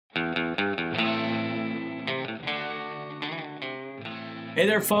Hey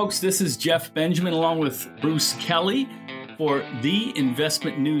there, folks. This is Jeff Benjamin along with Bruce Kelly for the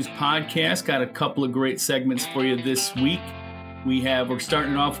Investment News Podcast. Got a couple of great segments for you this week. We're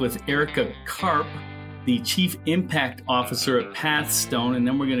starting off with Erika Karp, the Chief Impact Officer at Pathstone, and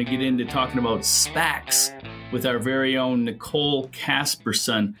then we're going to get into talking about SPACs with our very own Nicole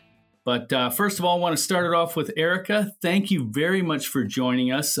Casperson. But first of all, I want to start it off with Erika. Thank you very much for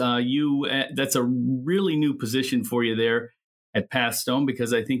joining us. That's a really new position for you there at Pathstone,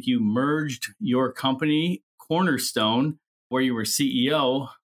 because I think you merged your company, Cornerstone, where you were CEO,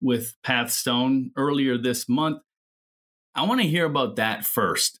 with Pathstone earlier this month. I want to hear about that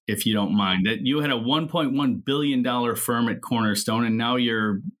first, if you don't mind. That you had a $1.1 billion firm at Cornerstone, and now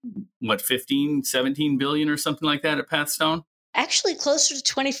you're, 17 billion or something like that at Pathstone? Actually, closer to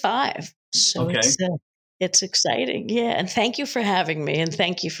 25. So okay. It's exciting. Yeah. And thank you for having me, and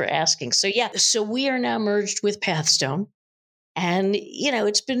thank you for asking. So we are now merged with Pathstone. And,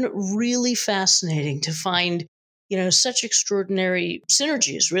 it's been really fascinating to find, such extraordinary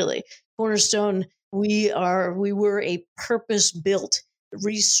synergies, really. Cornerstone, we were a purpose-built,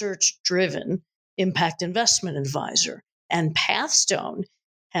 research-driven impact investment advisor. And Pathstone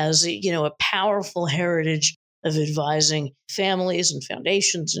has, a powerful heritage of advising families and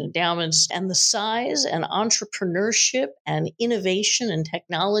foundations and endowments. And the size and entrepreneurship and innovation and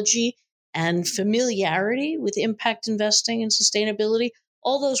technology and familiarity with impact investing and sustainability,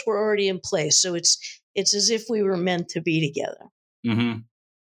 all those were already in place. So it's as if we were meant to be together. Mm-hmm.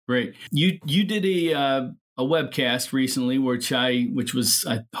 Great. You did a webcast recently, which was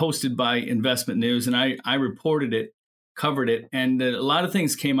hosted by Investment News, and I reported it, covered it, and a lot of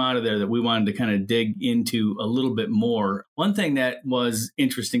things came out of there that we wanted to kind of dig into a little bit more. One thing that was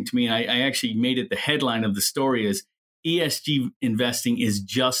interesting to me, and I actually made it the headline of the story, is ESG investing is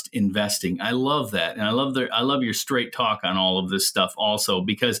just investing. I love that. And I love your straight talk on all of this stuff also,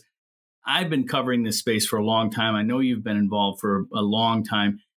 because I've been covering this space for a long time. I know you've been involved for a long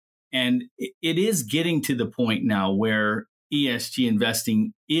time. And it is getting to the point now where ESG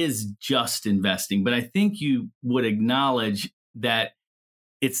investing is just investing. But I think you would acknowledge that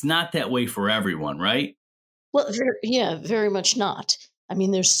it's not that way for everyone, right? Well, very much not. I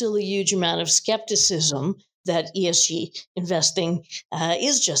mean, there's still a huge amount of skepticism that ESG investing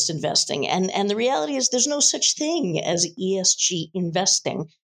is just investing. And the reality is there's no such thing as ESG investing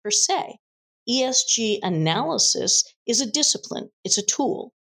per se. ESG analysis is a discipline. It's a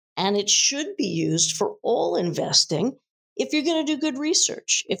tool. And it should be used for all investing if you're going to do good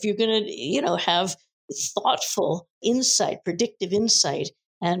research, if you're going to, have thoughtful insight, predictive insight,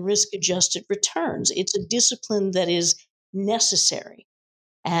 and risk-adjusted returns. It's a discipline that is necessary.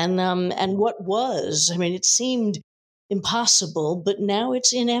 And it seemed impossible, but now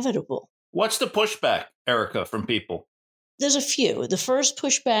it's inevitable. What's the pushback, Erika, from people? There's a few. The first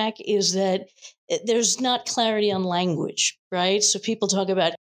pushback is that there's not clarity on language, right? So people talk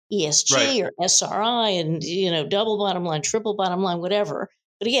about ESG or SRI and, double bottom line, triple bottom line, whatever.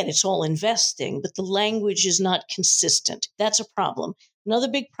 But again, it's all investing, but the language is not consistent. That's a problem. Another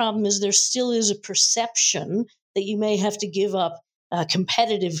big problem is there still is a perception that you may have to give up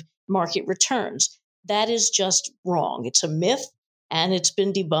competitive market returns. That is just wrong. It's a myth, and it's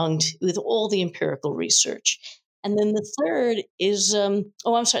been debunked with all the empirical research. And then the third is,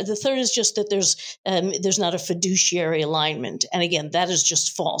 the third is just that there's not a fiduciary alignment. And again, that is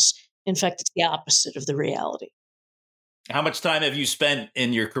just false. In fact, it's the opposite of the reality. How much time have you spent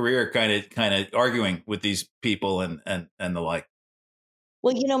in your career kind of arguing with these people and the like?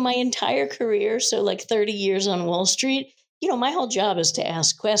 Well, my entire career, so like 30 years on Wall Street, my whole job is to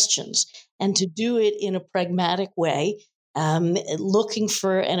ask questions and to do it in a pragmatic way, looking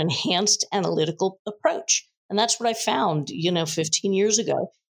for an enhanced analytical approach. And that's what I found, 15 years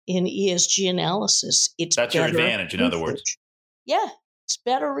ago in ESG analysis. That's your advantage, in other words. Yeah, it's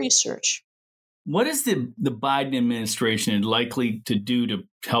better research. What is the Biden administration likely to do to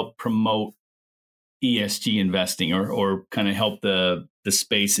help promote ESG investing or kind of help the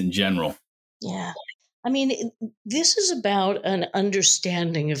space in general? Yeah. I mean, this is about an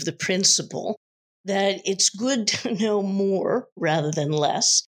understanding of the principle that it's good to know more rather than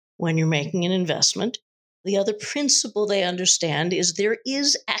less when you're making an investment. The other principle they understand is there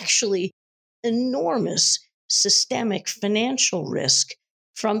is actually enormous systemic financial risk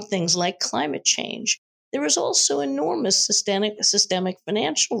from things like climate change. There is also enormous systemic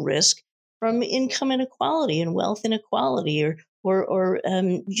financial risk from income inequality and wealth inequality or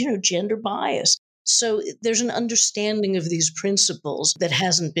gender bias. So there's an understanding of these principles that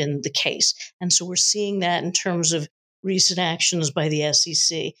hasn't been the case. And so we're seeing that in terms of recent actions by the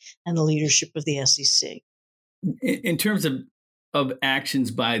SEC and the leadership of the SEC. In terms of of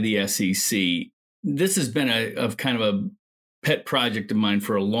actions by the SEC, this has been a kind of a pet project of mine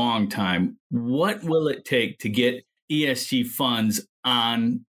for a long time. What will it take to get ESG funds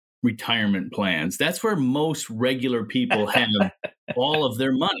on retirement plans? That's where most regular people have all of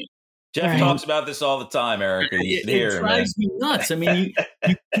their money. Jeff talks about this all the time, Erika. It drives me nuts. I mean,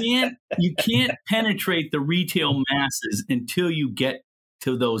 you can't penetrate the retail masses until you get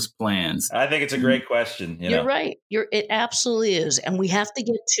to those plans. I think it's a great question. You're right. It absolutely is, and we have to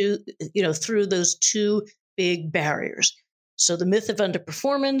get to through those two big barriers. So the myth of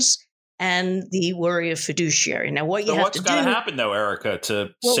underperformance and the worry of fiduciary. Now, what's got to happen, though, Erika,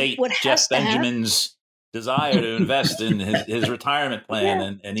 to sate Jeff Benjamin's desire to invest in his retirement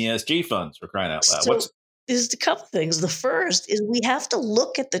plan and ESG funds, for crying out loud? So there's a couple things. The first is we have to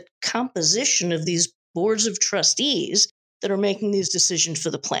look at the composition of these boards of trustees that are making these decisions for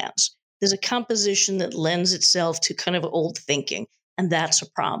the plans. There's a composition that lends itself to kind of old thinking, and that's a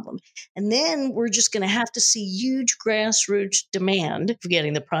problem. And then we're just going to have to see huge grassroots demand for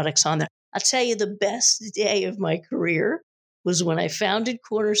getting the products on there. I'll tell you, the best day of my career was when I founded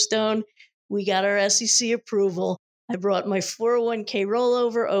Cornerstone. We got our SEC approval. I brought my 401k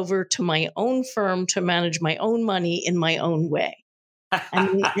rollover over to my own firm to manage my own money in my own way.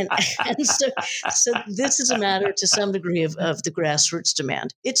 And so this is a matter to some degree of the grassroots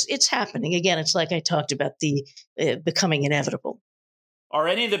demand. It's happening. Again, it's like I talked about the becoming inevitable. Are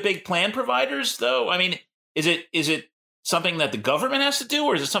any of the big plan providers, though? I mean, is it something that the government has to do,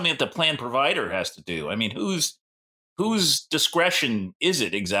 or is it something that the plan provider has to do? I mean, whose discretion is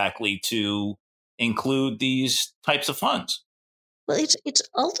it exactly to include these types of funds? Well, it's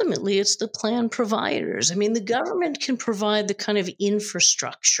ultimately the plan providers. I mean, the government can provide the kind of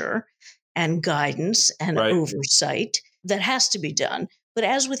infrastructure and guidance and oversight that has to be done. But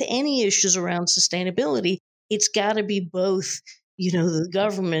as with any issues around sustainability, it's got to be both, the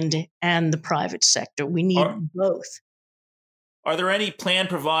government and the private sector. We need both. Are there any plan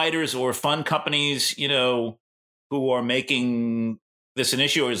providers or fund companies, who are making this an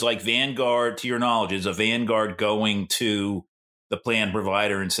issue? Or is like Vanguard, to your knowledge, is a Vanguard going to the plan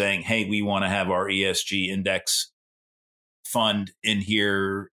provider and saying, hey, we want to have our ESG index fund in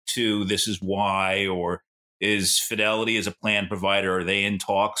here too, this is why? Or is Fidelity as a plan provider, are they in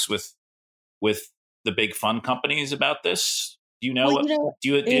talks with the big fund companies about this? Do you know?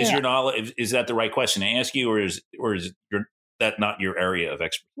 Is your knowledge, is that the right question to ask you, or is that not your area of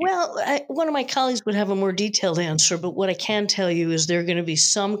expertise? Well, one of my colleagues would have a more detailed answer, but what I can tell you is there are going to be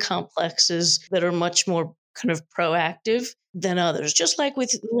some complexes that are much more kind of proactive than others, just like when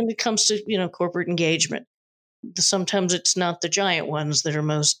it comes to, corporate engagement. Sometimes it's not the giant ones that are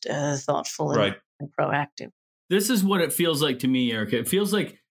most thoughtful and proactive. This is what it feels like to me, Erika. It feels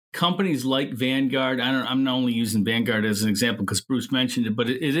like companies like Vanguard, I'm not only using Vanguard as an example because Bruce mentioned it, but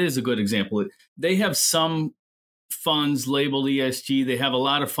it is a good example. They have some funds labeled ESG. They have a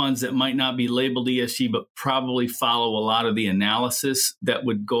lot of funds that might not be labeled ESG, but probably follow a lot of the analysis that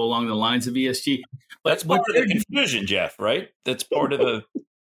would go along the lines of ESG. But that's part of the confusion, Jeff, right? That's part of the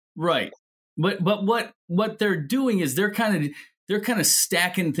right. But what they're doing is they're kind of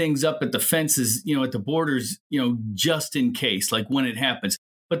stacking things up at the fences, at the borders, just in case, like when it happens.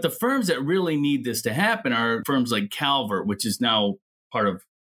 But the firms that really need this to happen are firms like Calvert, which is now part of,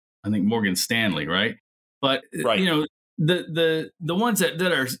 I think, Morgan Stanley, right? But the ones that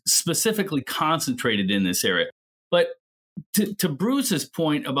are specifically concentrated in this area. But to Bruce's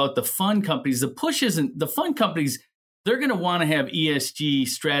point about the fund companies, the push isn't the fund companies. They're going to want to have ESG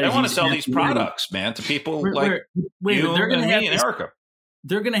strategies. They want to sell these products, man, to people like you and me and Erika.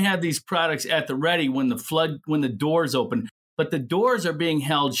 They're going to have these products at the ready when the doors open. But the doors are being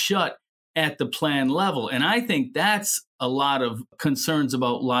held shut at the plan level. And I think that's a lot of concerns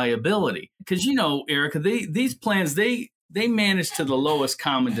about liability. Because, Erika, these plans, they manage to the lowest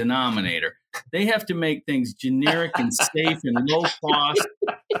common denominator. They have to make things generic and safe and low cost.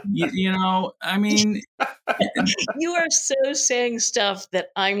 I mean. You are so saying stuff that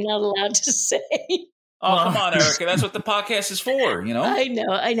I'm not allowed to say. Oh, come on, Erika. That's what the podcast is for, I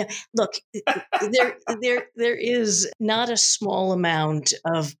know. Look, there is not a small amount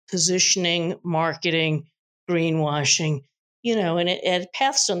of positioning, marketing, greenwashing, and at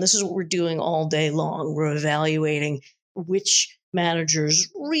Pathstone, this is what we're doing all day long. We're evaluating which managers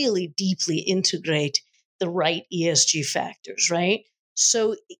really deeply integrate the right ESG factors, right?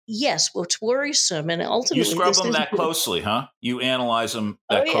 So, yes, what's worrisome and ultimately... You scrub them that closely, huh? You analyze them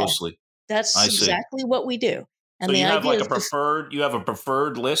that closely. That's exactly what we do. And so you have like a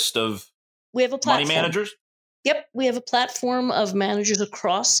preferred list of we have a platform. money managers? Yep. We have a platform of managers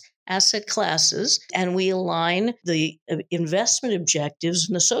across asset classes, and we align the investment objectives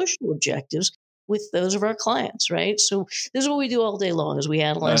and the social objectives with those of our clients, right? So this is what we do all day long as we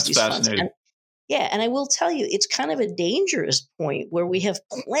analyze these funds. And I will tell you, it's kind of a dangerous point where we have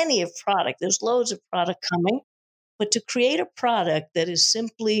plenty of product. There's loads of product coming, but to create a product that is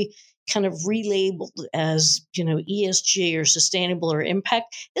simply kind of relabeled as, ESG or sustainable or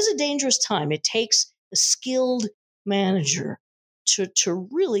impact is a dangerous time. It takes a skilled manager to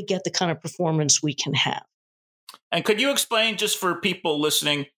really get the kind of performance we can have. And could you explain, just for people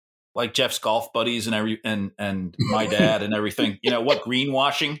listening, like Jeff's golf buddies and my dad and everything, what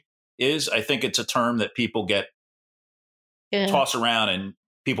greenwashing is? I think it's a term that people get tossed around and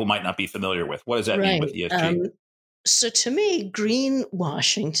people might not be familiar with. What does that mean with ESG? So to me,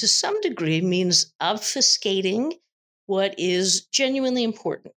 greenwashing to some degree means obfuscating what is genuinely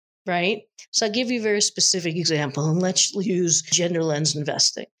important, right? So I'll give you a very specific example, and let's use gender lens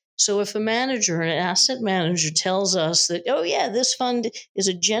investing. So if a manager, an asset manager, tells us that, oh yeah, this fund is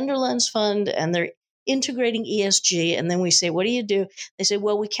a gender lens fund and they're integrating ESG, and then we say, what do you do? They say,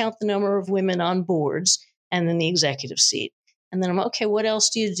 well, we count the number of women on boards and then the executive seat. And then I'm, okay, what else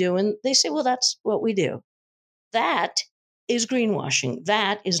do you do? And they say, well, that's what we do. That is greenwashing.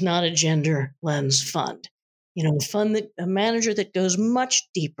 That is not a gender lens fund. A manager that goes much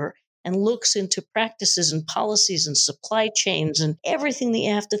deeper and looks into practices and policies and supply chains and everything that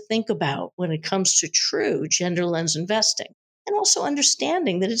you have to think about when it comes to true gender lens investing. And also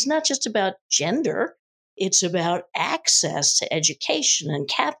understanding that it's not just about gender, it's about access to education and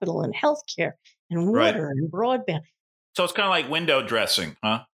capital and healthcare and water and broadband. So it's kind of like window dressing,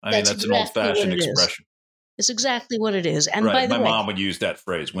 huh? I mean, that's an old-fashioned expression. It's exactly what it is. And by the way, my mom would use that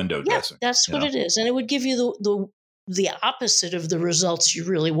phrase, window dressing. That's what it is. And it would give you the opposite of the results you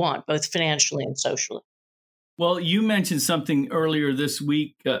really want, both financially and socially. Well, you mentioned something earlier this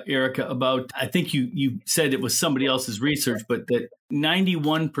week, Erika, about, I think you said it was somebody else's research, but that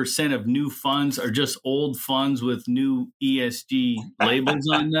 91% of new funds are just old funds with new ESG labels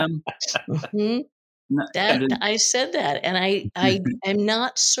on them. Mm-hmm. I said that, and I am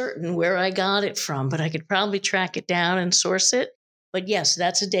not certain where I got it from, but I could probably track it down and source it. But yes,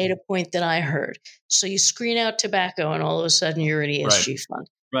 that's a data point that I heard. So you screen out tobacco and all of a sudden you're an ESG fund.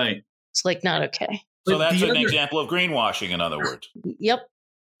 Right. It's like not okay. So that's an example of greenwashing, in other words. Yep.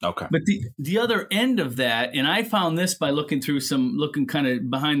 Okay. But the other end of that, and I found this by looking kind of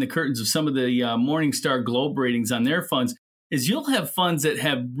behind the curtains of some of the Morningstar Globe ratings on their funds, is you'll have funds that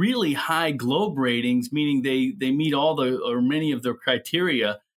have really high Globe ratings, meaning they meet all or many of the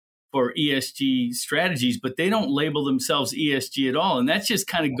criteria for ESG strategies, but they don't label themselves ESG at all. And that just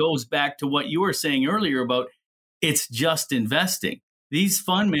kind of goes back to what you were saying earlier about it's just investing. These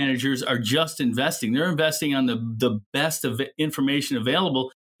fund managers are just investing. They're investing on the best of information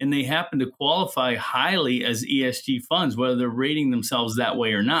available, and they happen to qualify highly as ESG funds, whether they're rating themselves that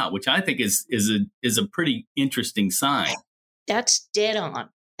way or not, which I think is a pretty interesting sign. That's dead on.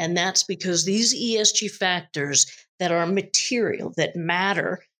 And that's because these ESG factors that are material, that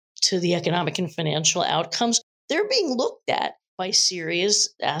matter to the economic and financial outcomes, they're being looked at by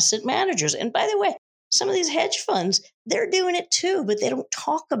serious asset managers. And by the way, some of these hedge funds, they're doing it too, but they don't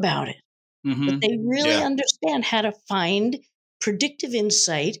talk about it. Mm-hmm. But they really understand how to find predictive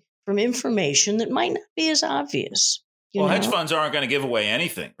insight from information that might not be as obvious. Hedge funds aren't going to give away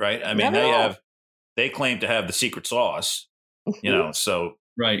anything, right? I mean, they claim to have the secret sauce. So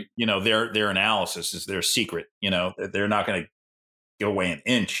their analysis is their secret. They're not going to give away an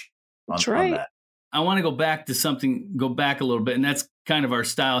inch on that. I want to go back a little bit, and that's kind of our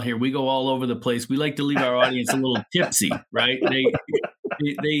style here. We go all over the place. We like to leave our audience a little tipsy, right?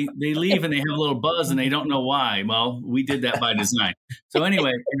 They leave and they have a little buzz and they don't know why. Well, we did that by design. So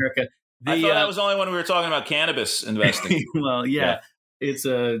anyway, Erika, I thought that was only when we were talking about cannabis investing. Well, it's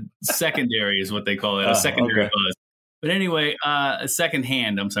a secondary is what they call it, a secondary buzz. But anyway, a second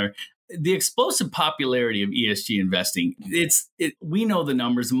hand, I'm sorry. The explosive popularity of ESG investing, we know the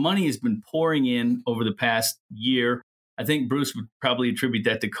numbers. The money has been pouring in over the past year. I think Bruce would probably attribute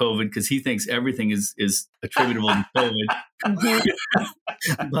that to COVID because he thinks everything is attributable to COVID.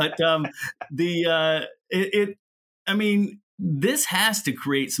 But this has to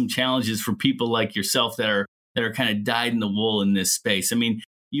create some challenges for people like yourself that are kind of dyed in the wool in this space. I mean,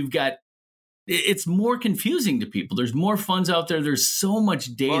 it's more confusing to people. There's more funds out there. There's so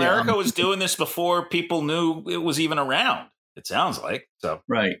much data. Well, Erika was doing this before people knew it was even around. It sounds like so.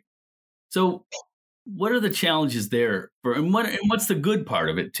 Right. So, what are the challenges there? And what's the good part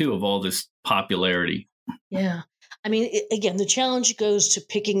of it too? Of all this popularity? Yeah, I mean, again, the challenge goes to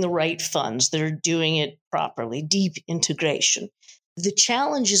picking the right funds that are doing it properly. Deep integration. The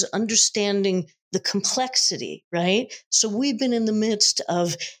challenge is understanding the complexity, right? So we've been in the midst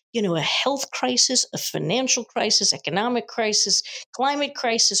of, a health crisis, a financial crisis, economic crisis, climate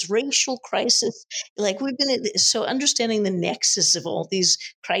crisis, racial crisis. Like so understanding the nexus of all these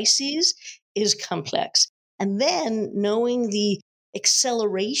crises is complex. And then knowing the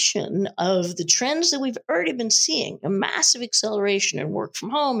acceleration of the trends that we've already been seeing, a massive acceleration in work from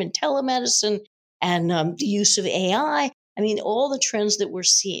home and telemedicine and the use of AI. I mean, all the trends that we're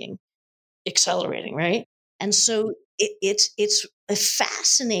seeing accelerating, right? And so it's a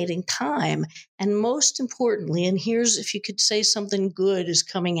fascinating time. And most importantly, and here's if you could say something good is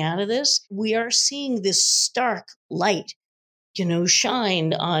coming out of this, we are seeing this stark light,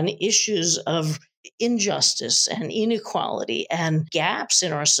 shined on issues of injustice and inequality and gaps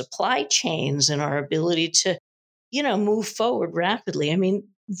in our supply chains and our ability to, move forward rapidly. I mean,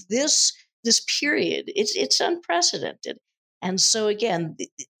 this period, it's unprecedented. And so again,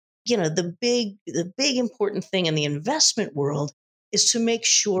 the big important thing in the investment world is to make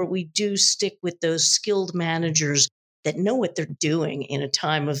sure we do stick with those skilled managers that know what they're doing in a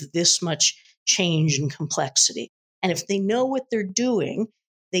time of this much change and complexity. And if they know what they're doing,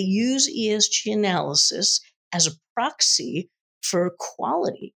 they use ESG analysis as a proxy for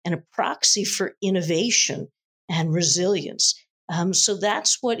quality and a proxy for innovation and resilience. So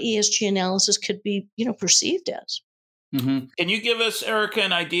that's what ESG analysis could be, perceived as. Mm-hmm. Can you give us, Erika,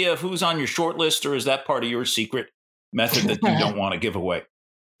 an idea of who's on your short list, or is that part of your secret method that you don't want to give away?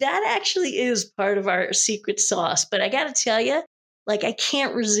 That actually is part of our secret sauce. But I got to tell you, I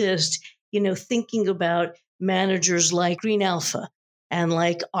can't resist, thinking about managers like Green Alpha and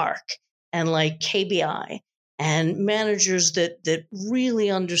like ARC and like KBI and managers that really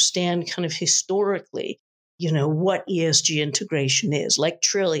understand kind of historically, what ESG integration is, like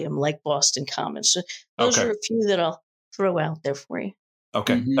Trillium, like Boston Common. So those are a few that I'll throw out there for you.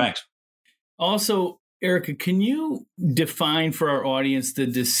 Okay, thanks. Also, Erika, can you define for our audience the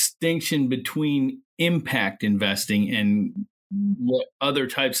distinction between impact investing and what other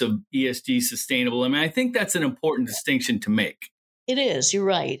types of ESG sustainable? I mean, I think that's an important distinction to make. It is. You're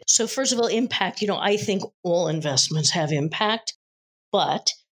right. So first of all, impact, I think all investments have impact.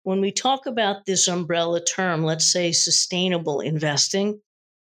 But when we talk about this umbrella term, let's say sustainable investing,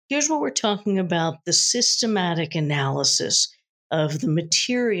 here's what we're talking about: the systematic analysis of the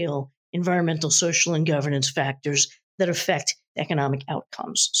material, environmental, social, and governance factors that affect economic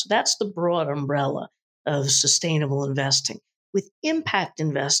outcomes. So that's the broad umbrella of sustainable investing. With impact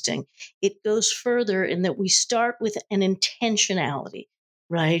investing, it goes further in that we start with an intentionality,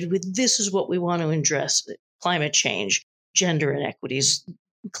 right? With this is what we want to address: climate change, gender inequities,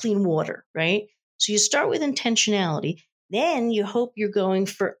 clean water, right? So you start with intentionality. Then you hope you're going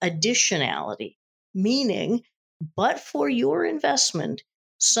for additionality, meaning, but for your investment,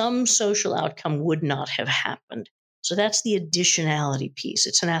 some social outcome would not have happened. So that's the additionality piece.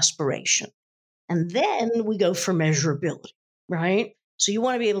 It's an aspiration. And then we go for measurability, right? So you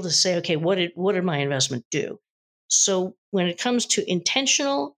want to be able to say, okay, what did my investment do? So when it comes to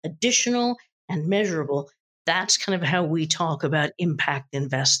intentional, additional, and measurable, that's kind of how we talk about impact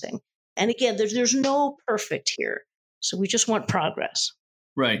investing. And again, there's no perfect here. So we just want progress.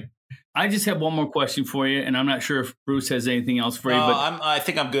 Right. I just have one more question for you, and I'm not sure if Bruce has anything else for you. But I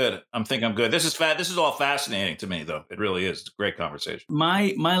think I'm good. This is all fascinating to me, though. It really is. It's a great conversation.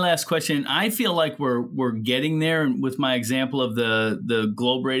 My last question. I feel like we're getting there, and with my example of the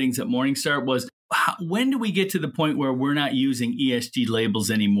Globe ratings at Morningstar was, when do we get to the point where we're not using ESG labels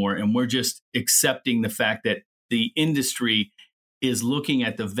anymore, and we're just accepting the fact that the industry is looking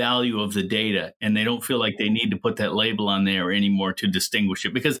at the value of the data, and they don't feel like they need to put that label on there anymore to distinguish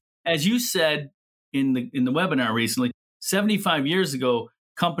it? Because as you said in the webinar recently, 75 years ago,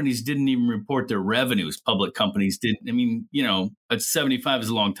 companies didn't even report their revenues. Public companies didn't. I mean, 75 is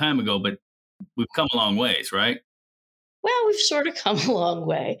a long time ago, but we've come a long ways, right? Well, we've sort of come a long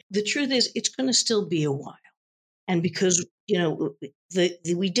way. The truth is, it's going to still be a while. And because,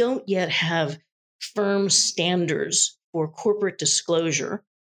 we don't yet have firm standards for corporate disclosure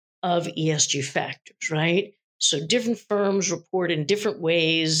of ESG factors, right? So different firms report in different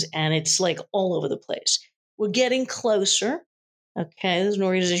ways, and it's like all over the place. We're getting closer. Okay, there's an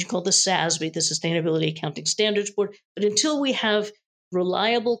organization called the SASB, the Sustainability Accounting Standards Board. But until we have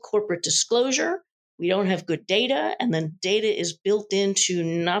reliable corporate disclosure, we don't have good data, and then data is built into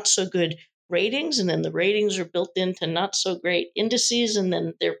not so good ratings, and then the ratings are built into not so great indices, and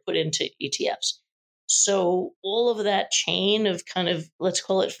then they're put into ETFs. So all of that chain of kind of, let's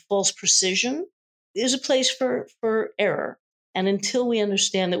call it false precision, is a place for error. And until we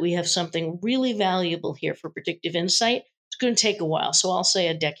understand that we have something really valuable here for predictive insight, it's going to take a while. So I'll say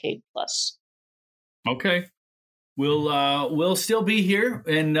a decade plus. Okay. We'll still be here,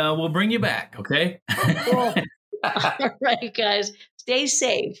 and we'll bring you back. Okay. Cool. All right, guys. Stay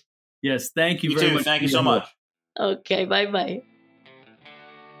safe. Yes. Thank you You very too. much. Thank you so much. Okay. Bye-bye.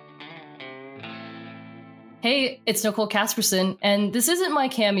 Hey, it's Nicole Casperson, and this isn't my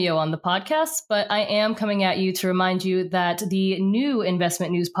cameo on the podcast, but I am coming at you to remind you that the new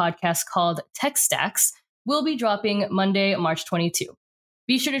investment news podcast called Tech Stacks will be dropping Monday, March 22.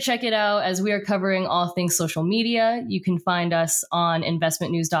 Be sure to check it out as we are covering all things social media. You can find us on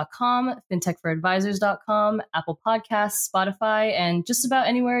investmentnews.com, fintechforadvisors.com, Apple Podcasts, Spotify, and just about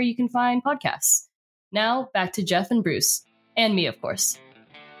anywhere you can find podcasts. Now, back to Jeff and Bruce, and me, of course.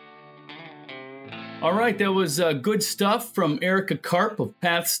 All right, that was good stuff from Erika Karp of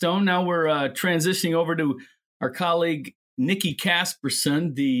Pathstone. Now we're transitioning over to our colleague, Nicole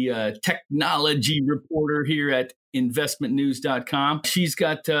Casperson, the technology reporter here at investmentnews.com. She's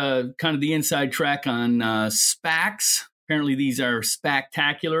got kind of the inside track on SPACs. Apparently these are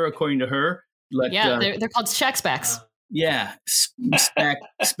spectacular, according to her. They're called Shack SPACs. Yeah,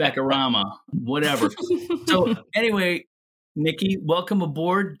 Spackorama, whatever. So anyway, Nikki, welcome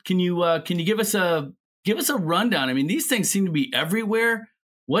aboard. Can you give us a rundown? I mean, these things seem to be everywhere.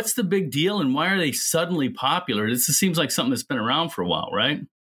 What's the big deal, and why are they suddenly popular? This seems like something that's been around for a while, right?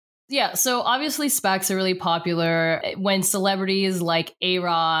 Yeah, so obviously SPACs are really popular when celebrities like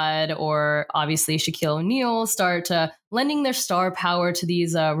A-Rod or obviously Shaquille O'Neal start lending their star power to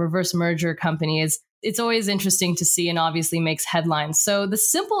these reverse merger companies. It's always interesting to see and obviously makes headlines. So the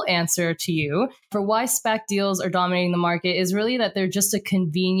simple answer to you for why SPAC deals are dominating the market is really that they're just a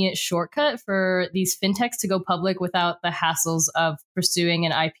convenient shortcut for these fintechs to go public without the hassles of pursuing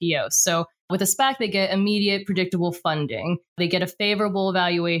an IPO. So with a SPAC, they get immediate, predictable funding. They get a favorable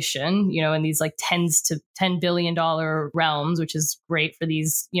valuation, in these like $10 to $10 billion realms, which is great for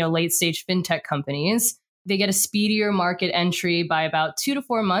these, late stage fintech companies. They get a speedier market entry by about 2 to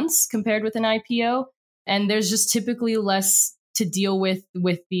 4 months compared with an IPO. And there's just typically less to deal with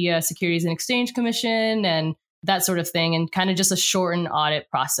the Securities and Exchange Commission and that sort of thing, and kind of just a shortened audit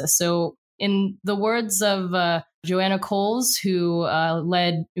process. So in the words of Joanna Coles, who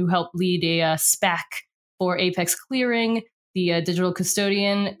helped lead a SPAC for Apex Clearing, the digital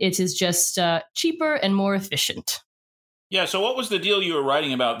custodian, it is just cheaper and more efficient. Yeah. So what was the deal you were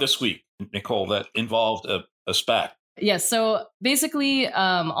writing about this week, Nicole, that involved a SPAC? Yes. So basically,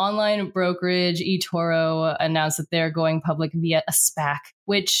 online brokerage eToro announced that they're going public via a SPAC,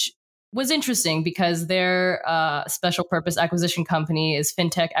 which was interesting because their special purpose acquisition company is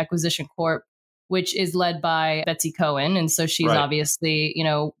Fintech Acquisition Corp, which is led by Betsy Cohen. And so she's obviously,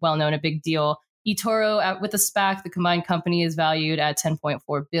 well known, a big deal. eToro with a SPAC, the combined company is valued at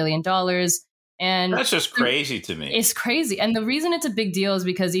 $10.4 billion. And that's just crazy to me. It's crazy. And the reason it's a big deal is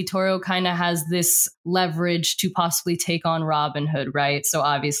because eToro kind of has this leverage to possibly take on Robinhood, right? So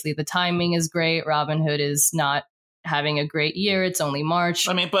obviously the timing is great. Robinhood is not having a great year. It's only March.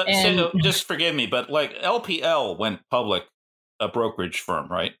 I mean, but so, just forgive me, but like LPL went public, a brokerage firm,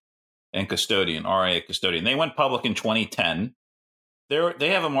 right? And custodian, RIA custodian. They went public in 2010. They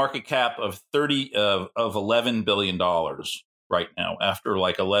have a market cap of $11 billion right now after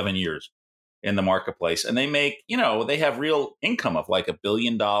like 11 years in the marketplace. And they make, they have real income of like $1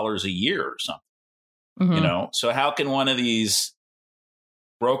 billion a year or something, So how can one of these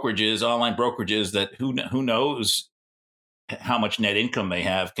brokerages, online brokerages that who knows how much net income they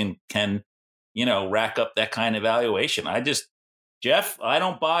have can rack up that kind of valuation? Jeff, I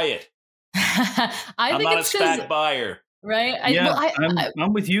don't buy it. I'm not a SPAC buyer. Right?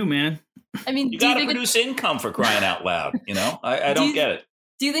 I'm with you, man. I mean, you got to produce income for crying out loud. I don't get it.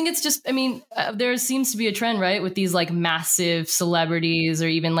 Do you think it's just, there seems to be a trend, right, with these like massive celebrities or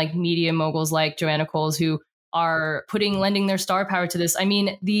even like media moguls like Joanna Coles who are lending their star power to this? I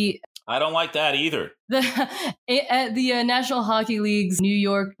don't like that either. The National Hockey League's New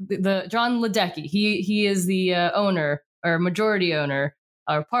York, the John Ledecky, he is the owner or majority owner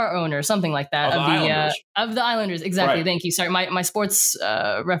or part owner, something like that, of the Islanders. Exactly. Right. Thank you. Sorry, my sports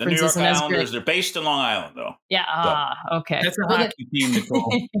references. The New York Islanders. They're based in Long Island, though. Yeah. Okay. That's a hockey team,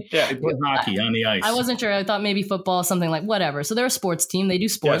 Nicole. Yeah, they play hockey on the ice. I wasn't sure. I thought maybe football, something like whatever. So they're a sports team. They do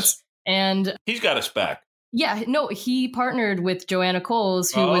sports, and he's got a SPAC. Yeah, no, he partnered with Joanna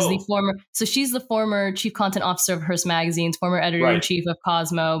Coles, who was the former. So she's the former chief content officer of Hearst Magazine's, former editor in chief of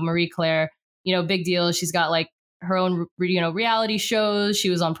Cosmo, Marie Claire. Big deal. She's got like her own, reality shows. She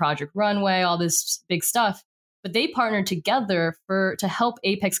was on Project Runway, all this big stuff. But they partnered together to help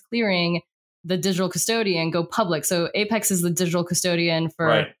Apex Clearing, the digital custodian, go public. So Apex is the digital custodian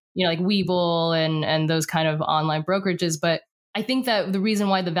for like Webull and those kind of online brokerages. But I think that the reason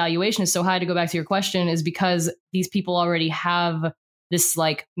why the valuation is so high, to go back to your question, is because these people already have this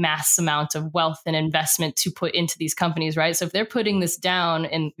like mass amount of wealth and investment to put into these companies, right? So if they're putting this down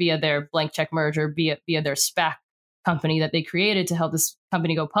and via their blank check merger, via their SPAC company that they created to help this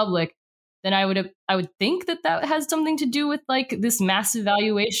company go public, then I would think that has something to do with like this massive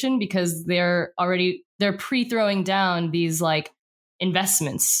valuation, because they're pre-throwing down these like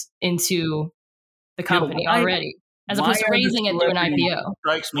investments into the company already, as opposed to raising it through an IPO.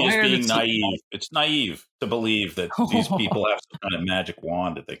 Strikes me as being naive. It's naive to believe that these people have some kind of magic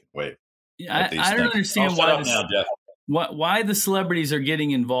wand that they can wave. I don't understand why the celebrities are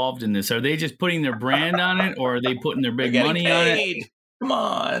getting involved in this. Are they just putting their brand on it, or are they putting their big money on it? Come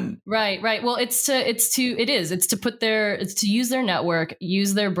on. Right. Well, it's to use their network,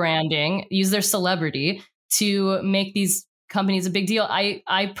 use their branding, use their celebrity to make these companies a big deal.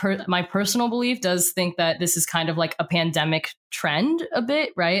 My personal belief does think that this is kind of like a pandemic trend a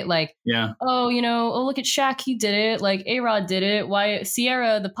bit, right? Like, look at Shaq, he did it. Like A-Rod did it. Why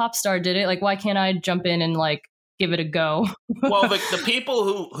Sierra, the pop star, did it? Like, why can't I jump in and like give it a go? Well, the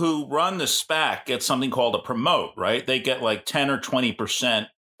people who run the SPAC get something called a promote, right? They get like 10 or 20%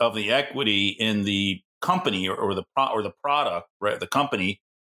 of the equity in the company or the product, right? The company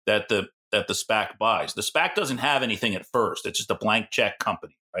that the SPAC buys. The SPAC doesn't have anything at first. It's just a blank check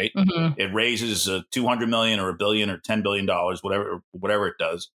company, right? Mm-hmm. It raises $200 million or $1 billion or $10 billion, whatever it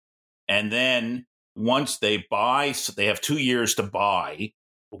does. And then once they buy, they have 2 years to buy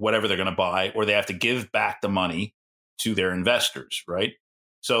whatever they're going to buy, or they have to give back the money to their investors, right?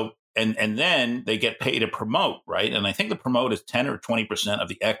 So, and then they get paid a promote, right? And I think the promote is 10 or 20% of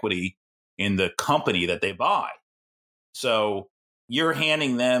the equity in the company that they buy. So you're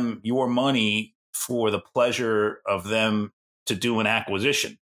handing them your money for the pleasure of them to do an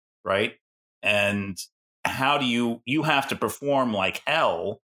acquisition, right? And how do you have to perform like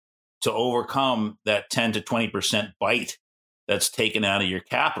hell to overcome that 10 to 20% bite that's taken out of your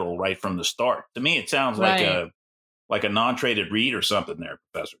capital right from the start? To me, it sounds like a non-traded REIT or something there,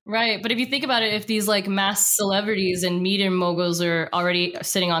 Professor. Right. But if you think about it, if these like mass celebrities and media moguls are already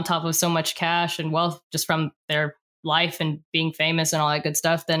sitting on top of so much cash and wealth just from their life and being famous and all that good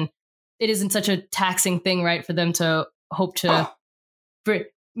stuff, then it isn't such a taxing thing, right, for them to hope to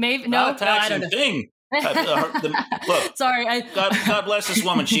maybe not a taxing thing. Look, sorry, God bless this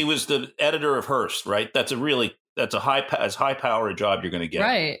woman. She was the editor of Hearst, right? That's a high power job you're going to get,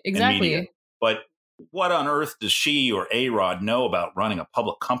 right? Exactly. But what on earth does she or A-Rod know about running a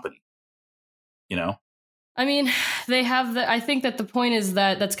public company? I mean, they have I think that the point is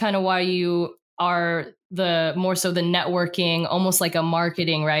that that's kind of why you are the more so the networking, almost like a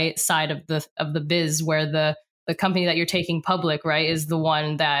marketing, right, side of the biz, where the company that you're taking public, right, is the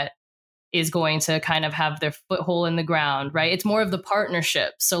one that is going to kind of have their foothold in the ground, right? It's more of the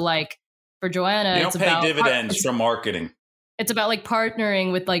partnership. So like for Joanna, you don't pay dividends from marketing. It's about like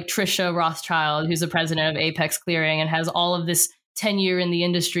partnering with like Trisha Rothschild, who's the president of Apex Clearing and has all of this tenure in the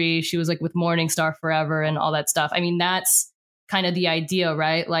industry. She was like with Morningstar forever and all that stuff. I mean, that's kind of the idea,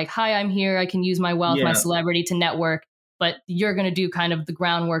 right? Like, hi, I'm here. I can use my wealth, my celebrity to network, but you're going to do kind of the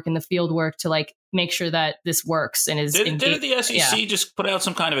groundwork and the field work to like make sure that this works and is. Did the SEC just put out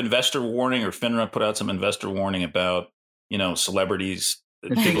some kind of investor warning, or FINRA put out some investor warning about, celebrities?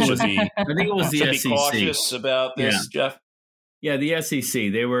 I think it was the SEC. Be cautious about this, Jeff. Yeah, the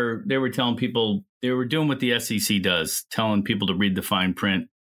SEC. They were telling people, they were doing what the SEC does, telling people to read the fine print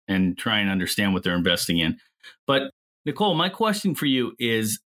and try and understand what they're investing in. But Nicole, my question for you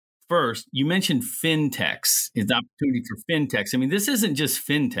is, first, you mentioned fintechs, is the opportunity for fintechs. I mean, this isn't just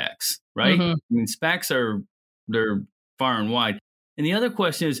fintechs, right? Mm-hmm. I mean, SPACs they're far and wide. And the other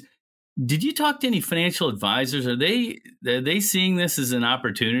question is, did you talk to any financial advisors? Are they seeing this as an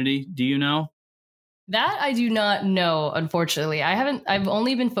opportunity? Do you know? That I do not know, unfortunately. I've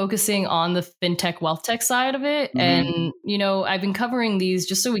only been focusing on the fintech, wealth tech side of it. Mm-hmm. And, I've been covering these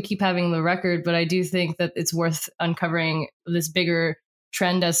just so we keep having the record, but I do think that it's worth uncovering this bigger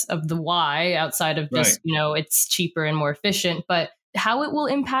trend of the why outside of just, it's cheaper and more efficient. But how it will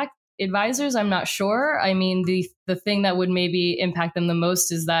impact advisors, I'm not sure. I mean, the thing that would maybe impact them the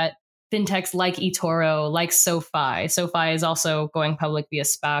most is that fintechs like eToro, like SoFi is also going public via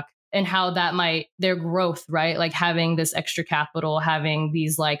SPAC. And how that their growth, right? Like having this extra capital, having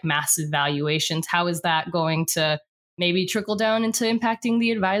these like massive valuations, how is that going to maybe trickle down into impacting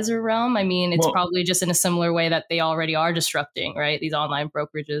the advisor realm? I mean, it's probably just in a similar way that they already are disrupting, right? These online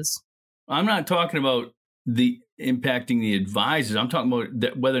brokerages. I'm not talking about the impacting the advisors. I'm talking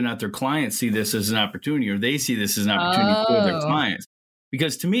about whether or not their clients see this as an opportunity, or they see this as an opportunity for their clients.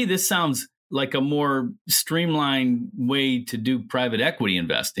 Because to me, this sounds like a more streamlined way to do private equity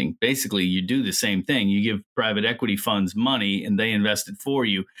investing. Basically, you do the same thing. You give private equity funds money and they invest it for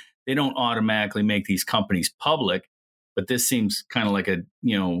you. They don't automatically make these companies public, but this seems kind of like a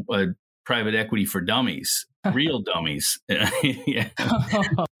private equity for dummies, real dummies. Yeah.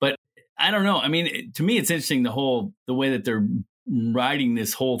 But I don't know. I mean, to me, it's interesting, the way that they're riding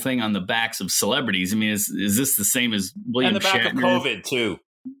this whole thing on the backs of celebrities. I mean, is this the same as William Shatner? And the back of COVID too.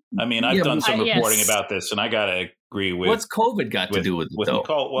 I mean, I've done some reporting about this, and I got to agree with. What's COVID got to do with it, though?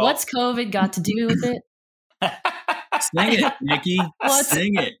 Nicole, well, what's COVID got to do with it? Sing it, Nikki.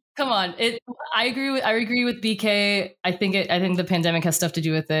 Sing it. Come on. I agree with BK. I think the pandemic has stuff to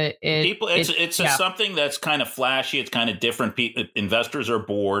do with it. It's something that's kind of flashy. It's kind of different. Investors are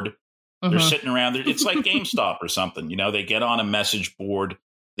bored. They're sitting around. It's like GameStop or something. They get on a message board.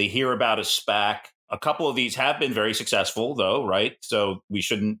 They hear about a SPAC. A couple of these have been very successful, though, right? So we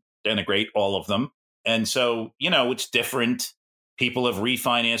shouldn't denigrate all of them. And so, it's different. People have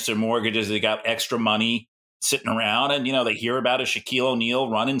refinanced their mortgages. They got extra money sitting around, and, they hear about a Shaquille O'Neal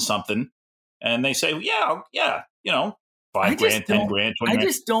running something, and they say, yeah, $5 grand, 10 grand, 20 grand. I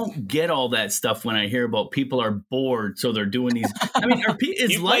just don't get all that stuff when I hear about people are bored, so they're doing these. I mean,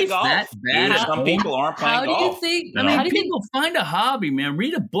 is life that bad? Some people aren't playing golf. How do you think? How do people find a hobby, man?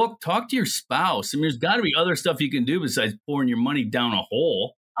 Read a book, talk to your spouse. I mean, there's got to be other stuff you can do besides pouring your money down a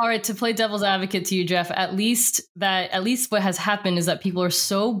hole. All right, to play devil's advocate to you, Jeff, at least what has happened is that people are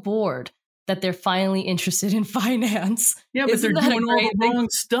so bored that they're finally interested in finance. Yeah, but they're doing all the wrong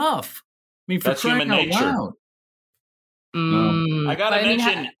stuff. I mean, for that's human nature. I got to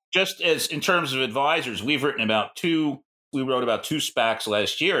mention, just as in terms of advisors, we wrote about two SPACs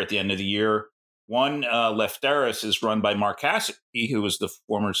last year at the end of the year. One, Lefteris, is run by Mark Cassidy, who was the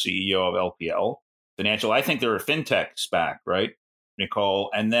former CEO of LPL Financial. I think they're a fintech SPAC, right,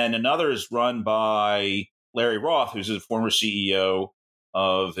 Nicole? And then another is run by Larry Roth, who's the former CEO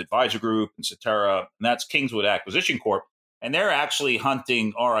of Advisor Group and Cetera, and that's Kingswood Acquisition Corp. And they're actually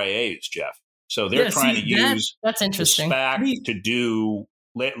hunting RIAs, Jeff. So they're trying to use that's interesting. The SPAC to do.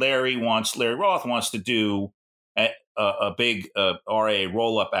 Larry Roth wants to do a big RIA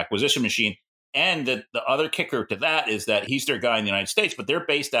roll-up acquisition machine. And the other kicker to that is that he's their guy in the United States, but they're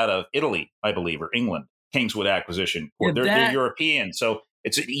based out of Italy, I believe, or England. Kingswood Acquisition. They're European. So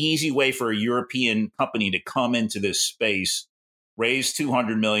it's an easy way for a European company to come into this space, raise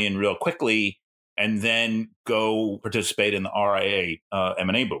 $200 million real quickly, and then go participate in the RIA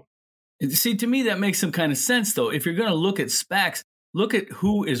M&A boom. See, to me, that makes some kind of sense, though. If you're going to look at SPACs, look at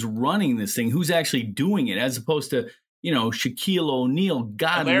who is running this thing, who's actually doing it, as opposed to, Shaquille O'Neal.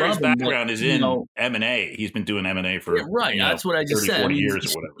 God, Larry's background is in M&A. He's been doing M&A for that's what I just 30, said. 40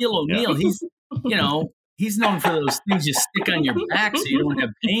 years or whatever. Shaquille O'Neal, he's, he's known for those things you stick on your back so you don't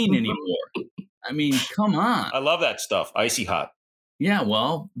have pain anymore. I mean, come on. I love that stuff. Icy hot. Yeah,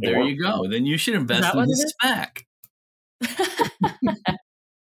 well, there you go. Then you should invest in this SPAC.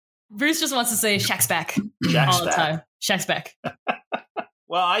 Bruce just wants to say Shaq's back all the time. Shaq's back.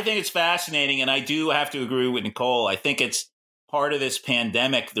 Well, I think it's fascinating, and I do have to agree with Nicole. I think it's part of this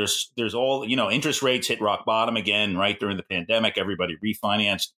pandemic. There's all, interest rates hit rock bottom again, right, during the pandemic. Everybody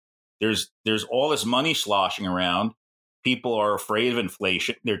refinanced. There's all this money sloshing around. People are afraid of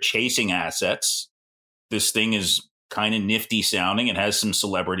inflation. They're chasing assets. This thing is kind of nifty sounding. It has some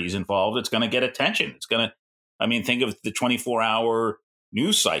celebrities involved. It's going to get attention. It's going to, think of the 24-hour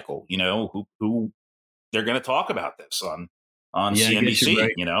news cycle, who they're going to talk about this on CNBC,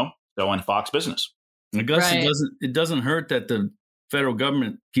 right. So on Fox Business. I guess it doesn't hurt that the federal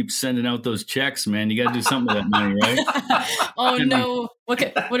government keeps sending out those checks, man. You got to do something with that money, right? Oh no.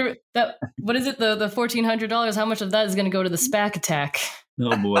 Okay. What is it? The $1,400? How much of that is going to go to the SPAC attack?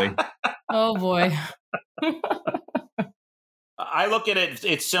 Oh boy. Oh boy. I look at it,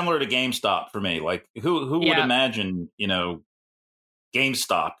 it's similar to GameStop for me. Like who would imagine,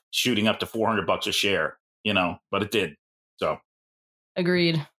 GameStop shooting up to $400 a share, but it did. So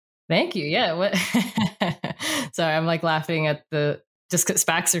agreed. Thank you. Yeah. What? Sorry, I'm like laughing at just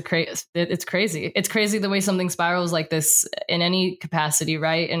SPACs are crazy. It's crazy. It's crazy the way something spirals like this in any capacity,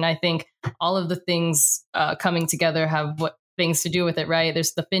 right? And I think all of the things coming together have things to do with it, right?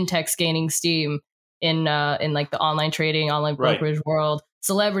 There's the fintechs gaining steam in like the online trading, online brokerage world.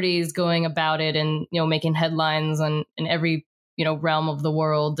 Celebrities going about it and making headlines in every realm of the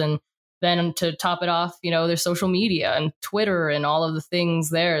world. And then to top it off, there's social media and Twitter and all of the things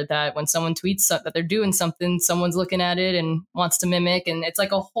there that when someone tweets that they're doing something, someone's looking at it and wants to mimic. And it's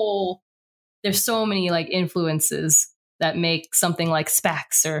like there's so many like influences that make something like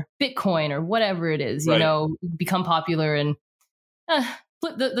SPACs or Bitcoin or whatever it is, become popular. And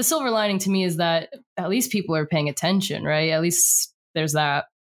the silver lining to me is that at least people are paying attention, right? At least there's that,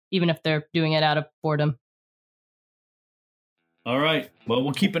 even if they're doing it out of boredom. All right. Well,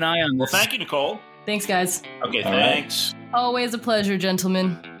 we'll keep an eye on this. Well, thank you, Nicole. Thanks, guys. Okay, All thanks. right. Always a pleasure,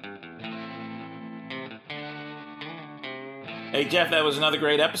 gentlemen. Hey, Jeff, that was another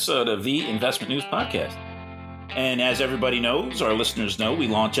great episode of the Investment News Podcast. And as everybody knows, our listeners know, we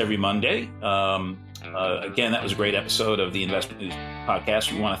launch every Monday. Again, that was a great episode of the Investment News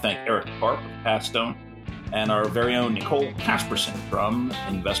Podcast. We want to thank Erika Karp of Pathstone and our very own Nicole Casperson from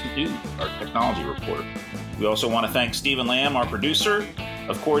Investment News, our technology reporter. We also want to thank Stephen Lamb, our producer.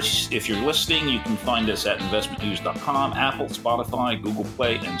 Of course, if you're listening, you can find us at investmentnews.com, Apple, Spotify, Google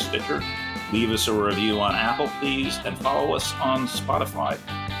Play, and Stitcher. Leave us a review on Apple, please, and follow us on Spotify.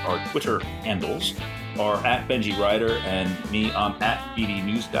 Our Twitter handles are at Benji Ryder and me, I'm at BD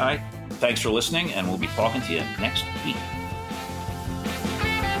News Guy. Thanks for listening, and we'll be talking to you next week.